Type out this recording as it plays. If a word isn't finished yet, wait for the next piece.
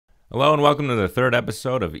Hello and welcome to the third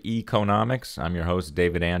episode of eEconomics. I'm your host,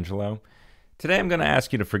 David Angelo. Today I'm going to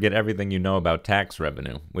ask you to forget everything you know about tax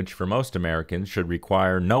revenue, which for most Americans should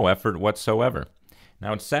require no effort whatsoever.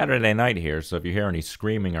 Now it's Saturday night here, so if you hear any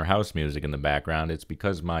screaming or house music in the background, it's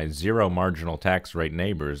because my zero marginal tax rate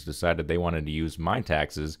neighbors decided they wanted to use my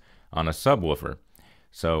taxes on a subwoofer.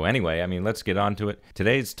 So anyway, let's get on to it.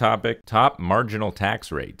 Today's topic, top marginal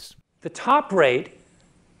tax rates. The top rate,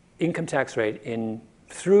 income tax rate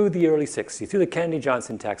through the early 60s, through the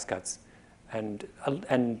Kennedy-Johnson tax cuts, and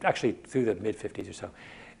actually through the mid-50s or so,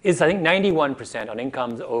 is I think 91% on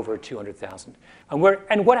incomes over 200,000. And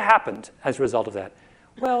what happened as a result of that?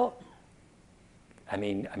 Well,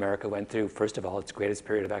 America went through, first of all, its greatest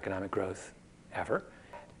period of economic growth ever.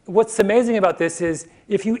 What's amazing about this is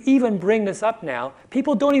if you even bring this up now,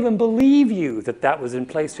 people don't even believe you that that was in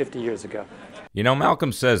place 50 years ago. You know,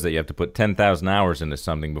 Malcolm says that you have to put 10,000 hours into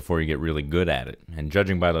something before you get really good at it. And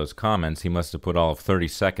judging by those comments, he must have put all of 30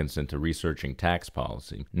 seconds into researching tax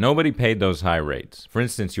policy. Nobody paid those high rates. For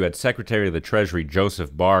instance, you had Secretary of the Treasury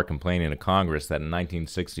Joseph Barr complaining to Congress that in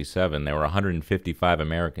 1967 there were 155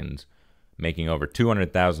 Americans making over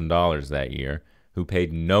 $200,000 that year who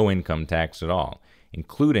paid no income tax at all,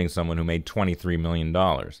 including someone who made $23 million.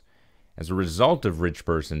 As a result of rich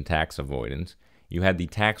person tax avoidance, you had the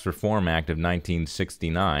Tax Reform Act of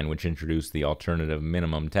 1969, which introduced the alternative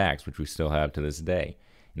minimum tax, which we still have to this day.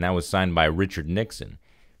 And that was signed by Richard Nixon,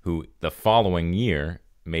 who the following year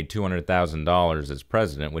made $200,000 as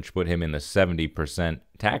president, which put him in the 70%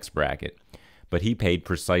 tax bracket. But he paid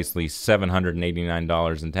precisely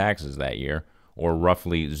 $789 in taxes that year, or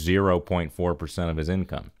roughly 0.4% of his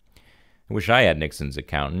income. I wish I had Nixon's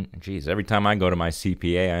accountant. Geez, every time I go to my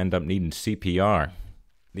CPA, I end up needing CPR.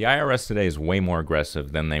 The IRS today is way more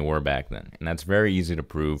aggressive than they were back then, and that's very easy to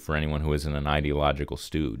prove for anyone who isn't an ideological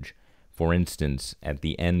stooge. For instance, at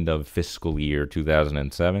the end of fiscal year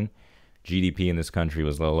 2007, GDP in this country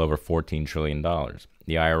was a little over $14 trillion.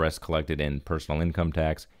 The IRS collected in personal income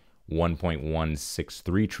tax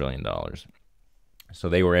 $1.163 trillion. So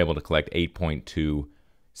they were able to collect 8.26%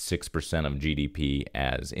 of GDP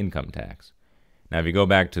as income tax. Now, if you go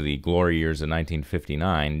back to the glory years of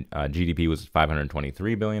 1959, GDP was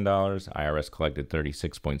 $523 billion. IRS collected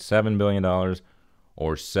 $36.7 billion,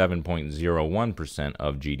 or 7.01%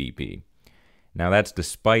 of GDP. Now, that's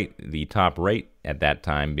despite the top rate at that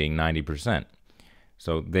time being 90%.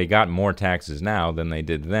 So they got more taxes now than they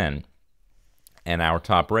did then, and our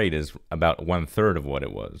top rate is about one-third of what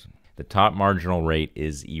it was. The top marginal rate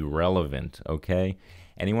is irrelevant, okay?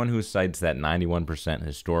 Anyone who cites that 91%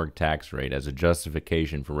 historic tax rate as a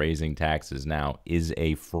justification for raising taxes now is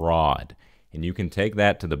a fraud. And you can take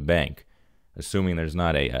that to the bank, assuming there's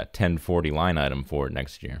not a 1040 line item for it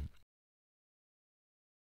next year.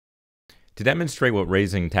 To demonstrate what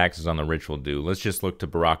raising taxes on the rich will do, let's just look to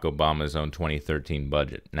Barack Obama's own 2013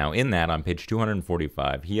 budget. Now, in that, on page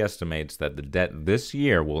 245, he estimates that the debt this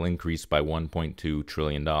year will increase by $1.2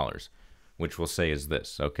 trillion, which we'll say is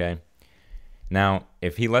this, okay? Now,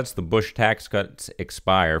 if he lets the Bush tax cuts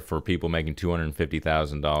expire for people making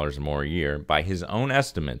 $250,000 or more a year, by his own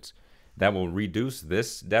estimates, that will reduce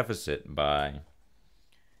this deficit by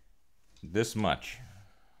this much.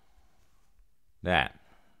 That.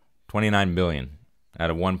 $29 billion out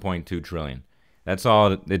of $1.2 trillion. That's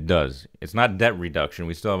all it does. It's not debt reduction.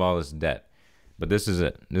 We still have all this debt. But this is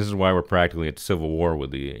it. This is why we're practically at civil war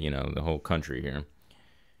with the whole country here.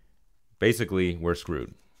 Basically, we're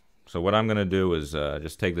screwed. So what I'm going to do is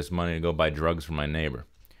just take this money and go buy drugs from my neighbor.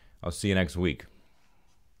 I'll see you next week.